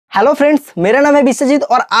Hello friends, मेरा नाम है विश्वजीत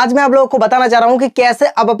और आज मैं आप लोगों को बताना चाह रहा हूं कि कैसे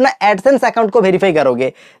अब अपना एडसेंस अकाउंट को वेरीफाई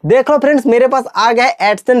करोगे। देख लो फ्रेंड्स, मेरे पास आ गया है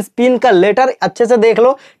एडसेंस पिन का लेटर। अच्छे से देख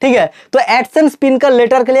लो, ठीक है। तो एडसेंस पिन का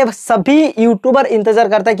लेटर के लिए सभी यूट्यूबर इंतजार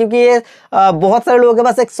करता है, क्योंकि ये बहुत सारे लोगों के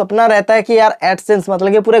पास एक सपना रहता है कि यार एडसेंस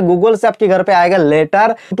मतलब कि पूरे गूगल से आपके घर पे आएगा लेटर।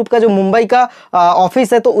 यूट्यूब का जो मुंबई का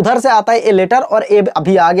ऑफिस है तो उधर से आता है ये लेटर और ये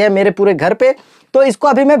अभी आ गया है मेरे पूरे घर पे। तो इसको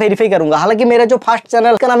अभी मैं वेरीफाई करूंगा। हालांकि मेरा जो फर्स्ट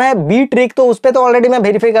चैनल का नाम है बी ट्रिक, तो उस पर तो ऑलरेडी मैं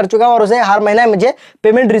वेरीफाई कर चुका हूं और उसे हर महीने मुझे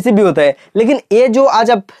पेमेंट रिसीव भी होता है। लेकिन ये जो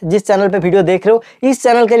आज आप जिस चैनल पे वीडियो देख रहे हो, इस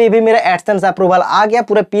चैनल के लिए भी मेरा एडसेंस अप्रूवल आ गया,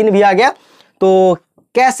 पूरा पिन भी आ गया। तो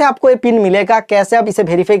कैसे आपको ये पिन मिलेगा, कैसे आप इसे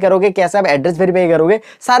वेरीफाई करोगे, कैसे आप एड्रेस वेरीफाई करोगे,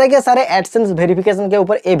 सारे के सारे एडसेंस वेरिफिकेशन के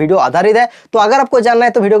ऊपर ये वीडियो आधारित है। तो अगर आपको जानना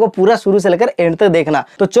है तो वीडियो को पूरा शुरू से लेकर एंड तक देखना।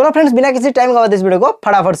 तो चलो फ्रेंड्स, बिना किसी टाइम गवाए इस वीडियो को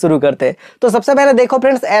फटाफट शुरू करते हैं। तो सबसे पहले देखो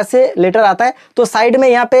फ्रेंड्स, ऐसे लेटर आता है तो साइड में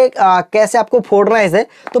यहाँ पे कैसे आपको फोड़ना है इसे,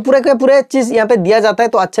 तो पूरे के पूरे चीज यहाँ पे दिया जाता है।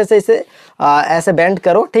 तो अच्छे से इसे ऐसे बेंड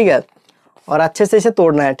करो, ठीक है, और अच्छे से इसे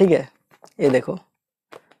तोड़ना है, ठीक है। ये देखो,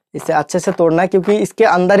 इसे अच्छे से तोड़ना है क्योंकि इसके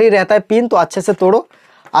अंदर ही रहता है पिन, तो अच्छे से तोड़ो।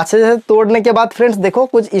 अच्छे से तोड़ने के बाद फ्रेंड्स देखो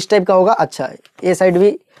कुछ इस टाइप का होगा। अच्छा, ये साइड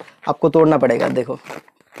भी आपको तोड़ना पड़ेगा। देखो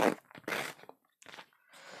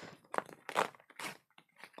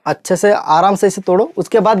अच्छे से आराम से इसे तोड़ो।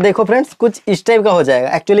 उसके बाद देखो फ्रेंड्स कुछ इस टाइप का हो जाएगा।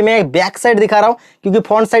 एक्चुअली मैं एक बैक साइड दिखा रहा हूँ क्योंकि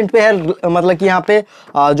फ्रंट साइड पे है, मतलब कि यहाँ पे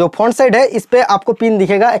जो फ्रंट साइड है इस पे आपको पिन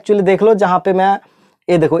दिखेगा। एक्चुअली देख लो, जहाँ पे मैं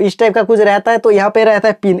ये देखो इस टाइप का कुछ रहता है, तो यहाँ पे रहता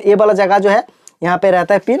है पिन। ये वाला जगह जो है यहाँ पे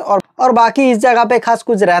रहता है पिन और बाकी इस जगह पे खास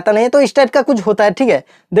कुछ रहता नहीं है। तो इस टाइप का कुछ होता है, ठीक है।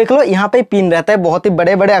 देख लो, यहाँ पे पिन रहता है, बहुत ही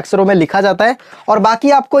बड़े बड़े अक्षरों में लिखा जाता है। और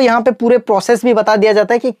बाकी आपको यहाँ पे पूरे प्रोसेस भी बता दिया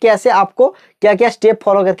जाता है कि कैसे आपको क्या क्या स्टेप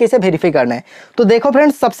फॉलो करके इसे वेरीफाई करना है। तो देखो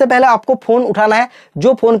फ्रेंड्स, सबसे पहले आपको फोन उठाना है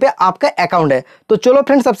जो फोन पे आपका अकाउंट है। तो चलो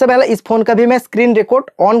फ्रेंड्स, सबसे पहले इस फोन का भी मैं स्क्रीन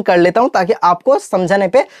रिकॉर्ड ऑन कर लेता हूँ ताकि आपको समझाने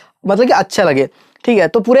पे मतलब कि अच्छा लगे, ठीक है।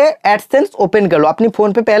 तो पूरे एडसेंस ओपन कर लो अपनी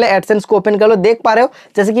फोन पे, पहले एडसेंस को ओपन कर लो। देख पा रहे हो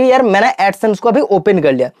जैसे कि यार मैंने एडसेंस को अभी ओपन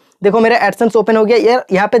कर लिया। देखो मेरा एडसेंस ओपन हो गया यार।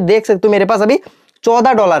 यहाँ पे देख सकते हो मेरे पास अभी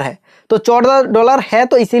 $14 है। तो $14 है,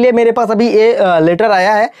 तो इसीलिए मेरे पास अभी ये लेटर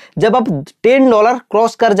आया है। जब आप $10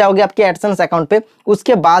 क्रॉस कर जाओगे आपके एडसेंस अकाउंट पे,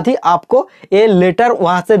 उसके बाद ही आपको ये लेटर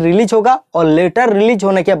वहां से रिलीज होगा। और लेटर रिलीज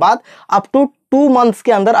होने के बाद अप टू 2 मंथ्स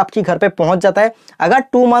के अंदर आपके घर पे पहुंच जाता है। अगर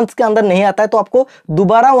 2 मंथ्स के अंदर नहीं आता है तो आपको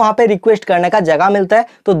दोबारा वहां पे रिक्वेस्ट करने का जगह मिलता है।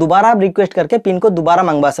 तो दोबारा आप रिक्वेस्ट करके पिन को दोबारा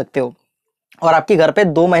मंगवा सकते हो और आपके घर पे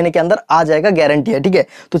 2 महीने के अंदर आ जाएगा, गारंटी है, ठीक है।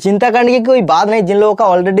 तो चिंता करने की कोई बात नहीं। जिन लोगों का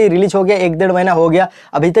ऑलरेडी रिलीज हो गया, 1-1.5 महीना हो गया,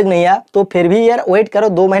 अभी तक नहीं आया, तो फिर भी यार वेट करो,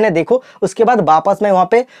 2 महीने देखो। उसके बाद वापस में वहाँ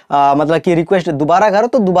पे मतलब कि रिक्वेस्ट दोबारा करो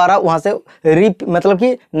तो दोबारा वहाँ से मतलब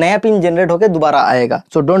कि नया पिन जनरेट होकर दोबारा आएगा।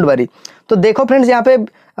 So don't worry. तो देखो फ्रेंड्स, यहाँ पे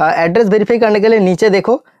एड्रेस वेरीफाई करने के लिए नीचे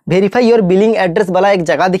देखो वेरीफाई योर बिलिंग एड्रेस वाला एक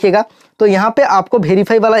जगह दिखेगा। तो यहाँ पे आपको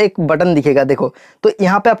वेरीफाई वाला एक बटन दिखेगा। देखो, तो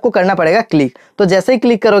यहाँ पे आपको करना पड़ेगा क्लिक। तो जैसे ही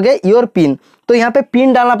क्लिक करोगे योर पिन, तो यहाँ पे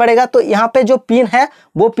पिन डालना पड़ेगा। तो यहाँ पे जो पिन है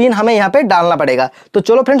वो पिन हमें यहाँ पे डालना पड़ेगा। तो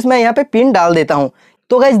चलो फ्रेंड्स, मैं यहाँ पे पिन डाल देता हूँ।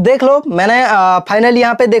 तो गाइस देख लो, मैंने फाइनली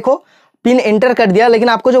यहाँ पे देखो पिन एंटर कर दिया। लेकिन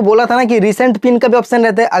आपको जो बोला था ना कि रिसेंट पिन का भी ऑप्शन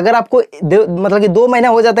रहता है। अगर आपको मतलब कि 2 महीना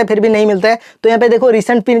हो जाता है फिर भी नहीं मिलता है, तो यहाँ पे देखो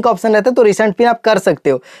रिसेंट पिन का ऑप्शन रहता है। तो रिसेंट पिन आप कर सकते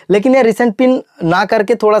हो, लेकिन ये रिसेंट पिन ना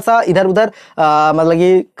करके थोड़ा सा इधर उधर मतलब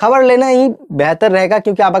कि खबर लेना ही बेहतर रहेगा।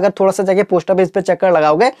 क्योंकि आप अगर थोड़ा सा जाके पोस्ट ऑफिस पे चक्कर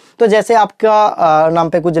लगाओगे तो जैसे आपका नाम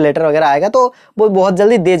पे कुछ लेटर वगैरह आएगा तो वो बहुत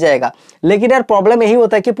जल्दी दे जाएगा। लेकिन यार प्रॉब्लम यही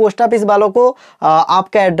होता है कि पोस्ट ऑफिस वालों को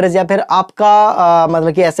आपका एड्रेस या फिर आपका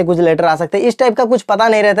मतलब कि ऐसे कुछ लेटर आ सकते हैं, इस टाइप का कुछ पता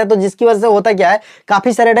नहीं रहता है। तो जिसकी वजह से होता क्या है,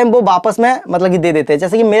 काफी सारे टाइम वो वापस में मतलब कि दे देते हैं।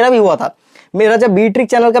 जैसे कि मेरा भी हुआ था। मेरा जब बी ट्रिक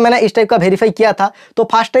चैनल का मैंने इस टाइप का वेरीफाई किया था, तो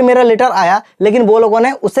फर्स्ट टाइम मेरा लेटर आया, लेकिन वो लोगों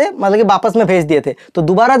ने उसे मतलब कि वापस में भेज दिए थे। तो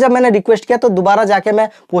दोबारा जब मैंने रिक्वेस्ट किया तो दोबारा जाके मैं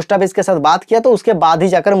पोस्ट ऑफिस के साथ बात किया, तो उसके बाद ही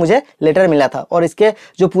जाकर मुझे लेटर मिला था। और इसके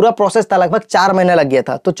जो पूरा प्रोसेस था लगभग 4 महीने लग गया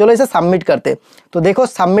था। तो चलो इसे सबमिट करते। तो देखो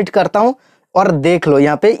सबमिट करता हूं और देख लो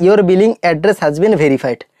यहाँ पे your billing address has been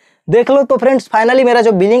verified. देख लो, तो फ्रेंड्स फाइनली मेरा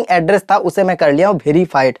जो बिलिंग एड्रेस था उसे मैं कर लिया हूँ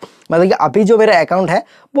वेरीफाइड। मतलब कि अभी जो मेरा अकाउंट है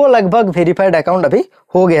वो लगभग वेरीफाइड अकाउंट अभी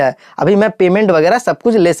हो गया है। अभी मैं पेमेंट वगैरह सब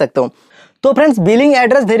कुछ ले सकता हूँ। तो फ्रेंड्स, बिलिंग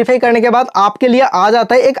एड्रेस वेरीफाई करने के बाद आपके लिए आ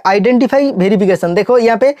जाता है एक आइडेंटिफाई वेरिफिकेशन। देखो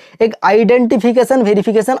यहाँ पे एक आइडेंटिफिकेशन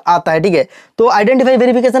वेरिफिकेशन आता है, ठीक है। तो आइडेंटिफाई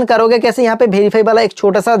वेरिफिकेशन करोगे कैसे, यहाँ पे वेरीफाई वाला एक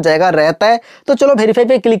छोटा सा जगह रहता है। तो चलो वेरीफाई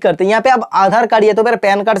पे क्लिक करते हैं। यहाँ पे आप आधार कार्ड या तो मेरा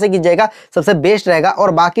पैन कार्ड से कीजिएगा, सबसे बेस्ट रहेगा,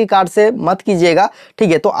 और बाकी कार्ड से मत कीजिएगा,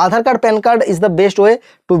 ठीक है। तो आधार card pan card is the best way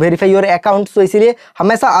to verify your account. तो इसीलिए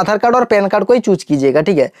हमेशा आधार कार्ड और पैन कार्ड को ही चूज कीजिएगा,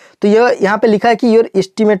 ठीक है। तो ये यहाँ पे लिखा है कि योर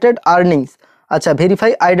एस्टिमेटेड अर्निंग्स अच्छा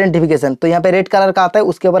वेरीफाई आइडेंटिफिकेशन, तो यहाँ पे रेड कलर का आता है,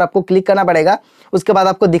 उसके ऊपर आपको क्लिक करना पड़ेगा। उसके बाद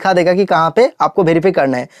आपको दिखा देगा कि कहाँ पे आपको वेरीफाई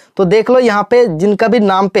करना है। तो देख लो यहाँ पे जिनका भी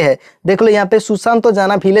नाम पे है, देख लो यहाँ पे सुशांत तो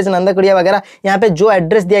जाना विलेज नंदकुड़िया वगैरह, यहाँ पे जो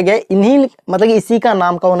एड्रेस दिया गया है इन्हीं मतलब कि इसी का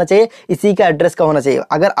नाम का होना चाहिए, इसी का एड्रेस का होना चाहिए।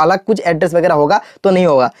 अगर अलग कुछ एड्रेस वगैरह होगा तो नहीं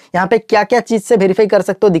होगा। यहाँ पे क्या क्या चीज़ से वेरीफाई कर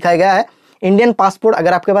सकते हो दिखाया गया है। इंडियन पासपोर्ट,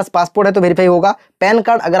 अगर आपके पास पासपोर्ट है तो वेरीफाई होगा। पैन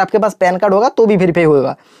कार्ड, अगर आपके पास पैन कार्ड होगा तो भी वेरीफाई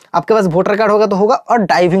होगा। आपके पास वोटर कार्ड होगा तो होगा, और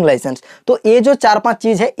ड्राइविंग लाइसेंस। तो ये जो 4-5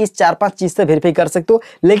 चीज़ है, इस 4-5 चीज़ से वेरीफाई कर सकते हो।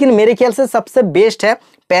 लेकिन मेरे ख्याल से सबसे बेस्ट है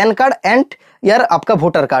पैन कार्ड एंड यार आपका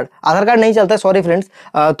वोटर कार्ड। आधार कार्ड नहीं चलता है, सॉरी फ्रेंड्स।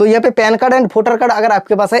 तो यहाँ पे pan card and voter card अगर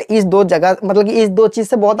आपके पास है, इस दो जगह मतलब कि इस दो चीज़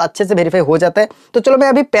से बहुत अच्छे से वेरीफाई हो जाता है। तो चलो मैं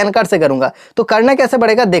अभी पैन कार्ड से करूँगा। तो करना कैसे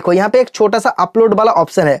पड़ेगा, देखो यहाँ पे एक छोटा सा अपलोड वाला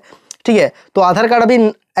ऑप्शन है, ठीक है। तो आधार कार्ड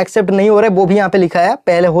अभी एक्सेप्ट नहीं हो रहा है, वो भी यहाँ पे लिखा है,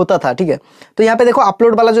 पहले होता था, ठीक है। तो यहाँ पे देखो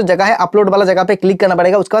अपलोड वाला जो जगह है, अपलोड वाला जगह पे क्लिक करना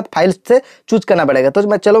पड़ेगा। उसके बाद फाइल्स से चूज करना पड़ेगा।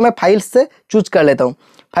 तो मैं फाइल्स से चूज कर लेता हूँ।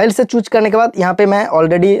 फाइल से चूज करने के बाद यहाँ पे मैं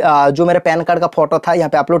ऑलरेडी जो मेरे पैन कार्ड का फोटो था यहाँ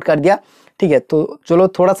पे अपलोड कर दिया, ठीक है। तो चलो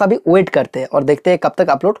थोड़ा सा भी वेट करते हैं और देखते हैं कब तक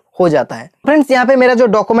अपलोड हो जाता है। फ्रेंड्स यहाँ पे मेरा जो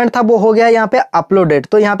डॉक्यूमेंट था वो हो गया यहाँ पे अपलोडेड।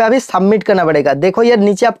 तो यहाँ पे अभी सबमिट करना पड़ेगा। देखो यार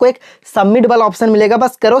नीचे आपको एक सबमिट वाला ऑप्शन मिलेगा,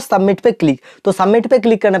 बस करो सबमिट पे क्लिक। तो सबमिट पे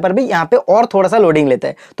क्लिक करने पर भी यहाँ पे और थोड़ा सा लोडिंग लेता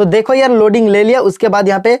है। तो देखो यार लोडिंग ले लिया। उसके बाद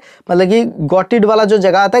यहाँ पे मतलब कि गॉट इट वाला जो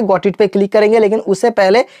जगह आता है, गॉट इट पे क्लिक करेंगे। लेकिन उससे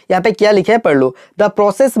पहले यहाँ पे क्या लिखा है पढ़ लो। द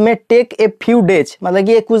प्रोसेस में टेक ए फ्यू डेज, मतलब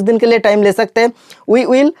कि ये कुछ दिन के लिए टाइम ले सकते हैं। We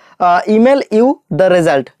will email you the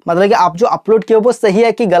result, मतलब कि आप जो अपलोड किए वो सही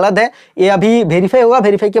है कि गलत है, ये अभी वेरीफाई होगा।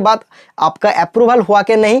 वेरीफाई के बाद आपका अप्रूवल हुआ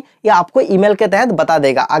कि नहीं, ये आपको ईमेल के तहत बता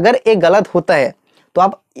देगा। अगर ये गलत होता है तो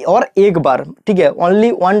आप और एक बार, ठीक है,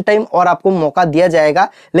 ओनली वन टाइम और आपको मौका दिया जाएगा।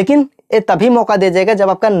 लेकिन ये तभी मौका दिया जाएगा जब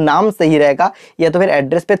आपका नाम सही रहेगा, या तो फिर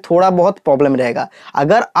एड्रेस पे थोड़ा बहुत प्रॉब्लम रहेगा।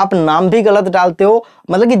 अगर आप नाम भी गलत डालते हो,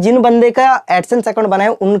 मतलब कि जिन बंदे का एडसेंस अकाउंट बनाए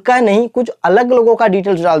उनका नहीं, कुछ अलग लोगों का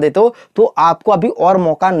डिटेल्स डाल देते हो, तो आपको अभी और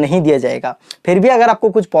मौका नहीं दिया जाएगा। फिर भी अगर आपको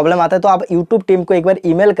कुछ प्रॉब्लम आता है तो आप यूट्यूब टीम को एक बार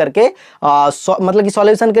ईमेल करके मतलब कि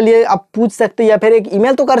सॉल्यूशन के लिए आप पूछ सकते हो, या फिर एक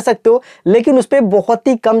ईमेल तो कर सकते हो। लेकिन उस पर बहुत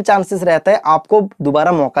ही कम चांसेस रहता है आपको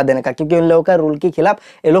दोबारा मौका देने का, क्योंकि उन लोगों का रूल के खिलाफ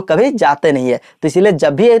ये लोग कभी जाते नहीं है। तो इसीलिए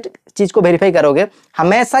जब भी चीज को वेरीफाई करोगे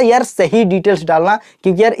हमेशा यार सही डिटेल्स डालना,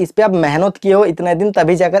 क्योंकि यार इस पे आप मेहनत किए हो इतने दिन,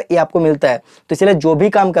 तभी जाकर ये आपको मिलता है। तो इसलिए जो भी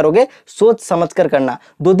काम करोगे सोच समझ कर करना।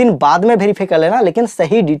 2 दिन बाद में वेरीफाई कर लेना, लेकिन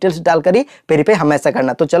सही डिटेल्स डालकर ही वेरीफाई हमेशा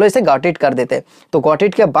करना। तो चलो इसे गॉट इट कर देते हैं। तो गॉट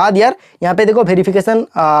इट के बाद यार यहाँ पे देखो वेरिफिकेशन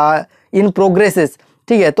इन प्रोग्रेसेस,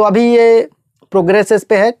 ठीक है। तो अभी ये प्रोग्रेसेस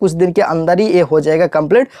पे है, कुछ दिन के अंदर ही ये हो जाएगा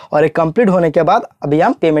कंप्लीट। और ये कंप्लीट होने के बाद अभी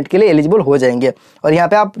हम पेमेंट के लिए एलिजिबल हो जाएंगे। और यहाँ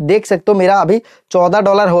पे आप देख सकते हो मेरा अभी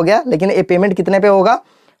 $14 हो गया, लेकिन ये पेमेंट कितने पे होगा,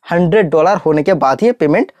 $100 होने के बाद ही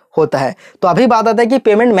पेमेंट होता है। तो अभी बात आता है कि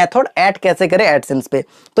पेमेंट मेथड ऐड कैसे करें एडसेंस पे।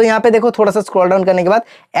 तो यहाँ पे देखो थोड़ा सा स्क्रॉल डाउन करने के बाद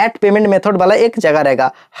ऐड पेमेंट मेथड वाला एक जगह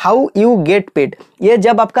रहेगा, हाउ यू गेट पेड। ये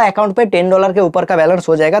जब आपका अकाउंट पे $10 के ऊपर का बैलेंस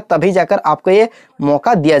हो जाएगा तभी जाकर आपको ये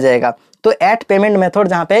मौका दिया जाएगा। तो ऐड पेमेंट मेथड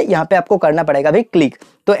जहाँ पे यहाँ पे आपको करना पड़ेगा अभी क्लिक।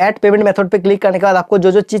 तो ऐड पेमेंट मेथड पे क्लिक करने के बाद आपको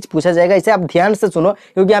जो जो चीज़ पूछा जाएगा इसे आप ध्यान से सुनो,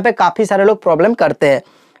 क्योंकि यहाँ पे काफ़ी सारे लोग प्रॉब्लम करते हैं।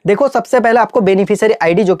 देखो सबसे पहले आपको बेनिफिशियरी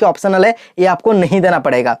आईडी जो कि ऑप्शनल है ये आपको नहीं देना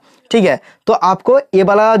पड़ेगा, ठीक है। तो आपको ये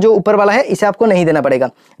वाला जो ऊपर वाला है इसे आपको नहीं देना पड़ेगा।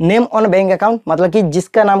 नेम ऑन बैंक अकाउंट, मतलब कि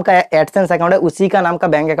जिसका नाम का एडसेंस अकाउंट है उसी का नाम का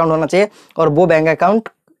बैंक अकाउंट होना चाहिए। और वो बैंक अकाउंट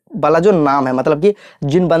वाला जो नाम है, मतलब कि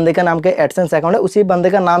जिन बंदे का नाम का एडसेंस अकाउंट है उसी बंदे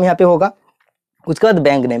का नाम यहाँ पे होगा। उसके बाद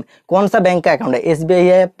बैंक नेम, कौन सा बैंक का अकाउंट है, एसबीआई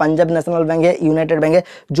है, पंजाब नेशनल बैंक है, यूनाइटेड बैंक है,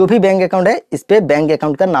 जो भी बैंक अकाउंट है इस पे बैंक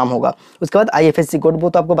अकाउंट का नाम होगा। उसके बाद आईएफएससी कोड, वो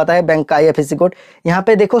तो आपको पता है बैंक का आईएफएससी कोड। यहाँ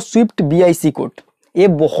पे देखो स्विफ्ट बीआईसी कोड, ये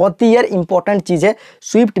बहुत ही यार इंपॉर्टेंट चीज़ है।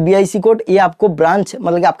 स्विफ्ट बीआईसी कोड ये आपको ब्रांच,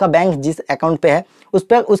 मतलब कि आपका बैंक जिस अकाउंट पे है उस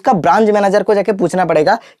पर उसका ब्रांच मैनेजर को जाके पूछना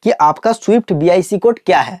पड़ेगा कि आपका स्विफ्ट बीआईसी कोड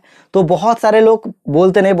क्या है। तो बहुत सारे लोग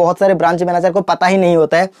बोलते नहीं, बहुत सारे ब्रांच मैनेजर को पता ही नहीं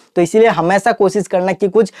होता है। तो इसीलिए हमेशा कोशिश करना कि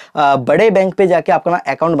कुछ बड़े बैंक पे जाके अपना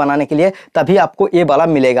अकाउंट बनाने के लिए तभी आपको ये वाला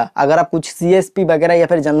मिलेगा। अगर आप कुछ सीएसपी वगैरह या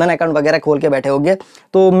फिर जनधन अकाउंट वगैरह खोल के बैठे होंगे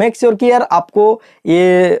तो मेक श्योर कि यार आपको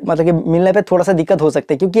ये मतलब कि मिलने पे थोड़ा सा दिक्कत हो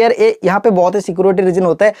सकती है, क्योंकि यार ये यहाँ पे बहुत ही सिक्योरिटी रीजन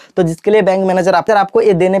होता है। तो जिसके लिए बैंक मैनेजर आपको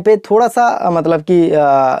ये देने पे थोड़ा सा मतलब कि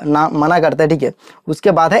मना करता है, ठीक है।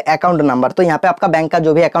 उसके बाद है अकाउंट नंबर, तो यहाँ पे आपका बैंक का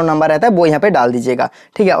जो भी अकाउंट नंबर रहता है वो यहाँ पे डाल दीजिएगा,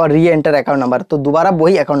 ठीक है। और री एंटर अकाउंट नंबर, तो दोबारा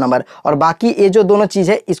वही अकाउंट नंबर। और बाकी ये जो दोनों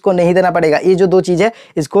चीज़ है इसको नहीं देना पड़ेगा। ये जो 2 चीज़ है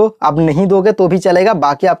इसको आप नहीं दोगे तो भी चलेगा,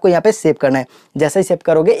 बाकी आपको यहाँ पे सेव करना है। जैसे ही सेव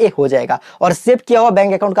करोगे ये हो जाएगा। और सेव किया हुआ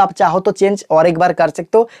बैंक अकाउंट का आप चाहो तो चेंज और एक बार कर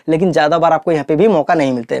सकते हो, लेकिन ज़्यादा बार आपको यहाँ पे भी मौका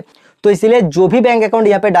नहीं मिलते। तो इसीलिए जो भी बैंक अकाउंट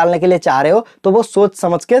यहाँ पे डालने के लिए चाह रहे हो तो वो सोच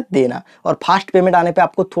समझ के देना। और फास्ट पेमेंट आने पे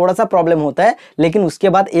आपको थोड़ा सा प्रॉब्लम होता है, लेकिन उसके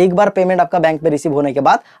बाद एक बार पेमेंट आपका बैंक पे रिसीव होने के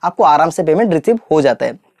बाद आपको आराम से पेमेंट रिसीव हो जाता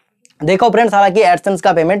है। देखो फ्रेंड्स, हालांकि एडसेंस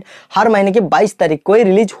का पेमेंट हर महीने की 22 तारीख को ही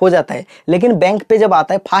रिलीज हो जाता है, लेकिन बैंक पे जब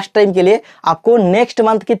आता है फर्स्ट टाइम के लिए आपको नेक्स्ट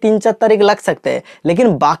मंथ की 3-4 तारीख लग सकते हैं,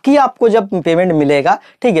 लेकिन बाकी आपको जब पेमेंट मिलेगा,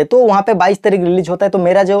 ठीक है, तो वहां पे 22 तारीख रिलीज होता है। तो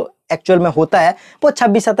मेरा जो एक्चुअल में होता है वो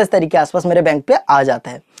 26-27 तारीख के आसपास मेरे बैंक पे आ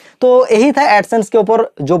जाता है। तो यही था एडसेंस के ऊपर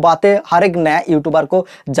जो बातें हर एक नया यूट्यूबर को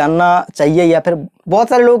जानना चाहिए, या फिर बहुत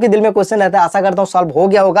सारे लोगों के दिल में क्वेश्चन रहता है। आशा करता हूँ सॉल्व हो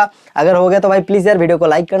गया होगा। अगर हो गया तो भाई प्लीज यार वीडियो को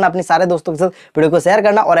लाइक करना, अपने सारे दोस्तों के साथ वीडियो को शेयर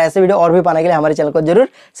करना, और ऐसे वीडियो और भी पाने के लिए हमारे चैनल को जरूर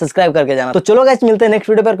सब्सक्राइब करके जाना। तो चलो गाइस, मिलते हैं नेक्स्ट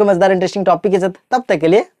वीडियो पर कोई मजेदार इंटरेस्टिंग टॉपिक के साथ। तब तक के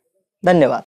लिए धन्यवाद।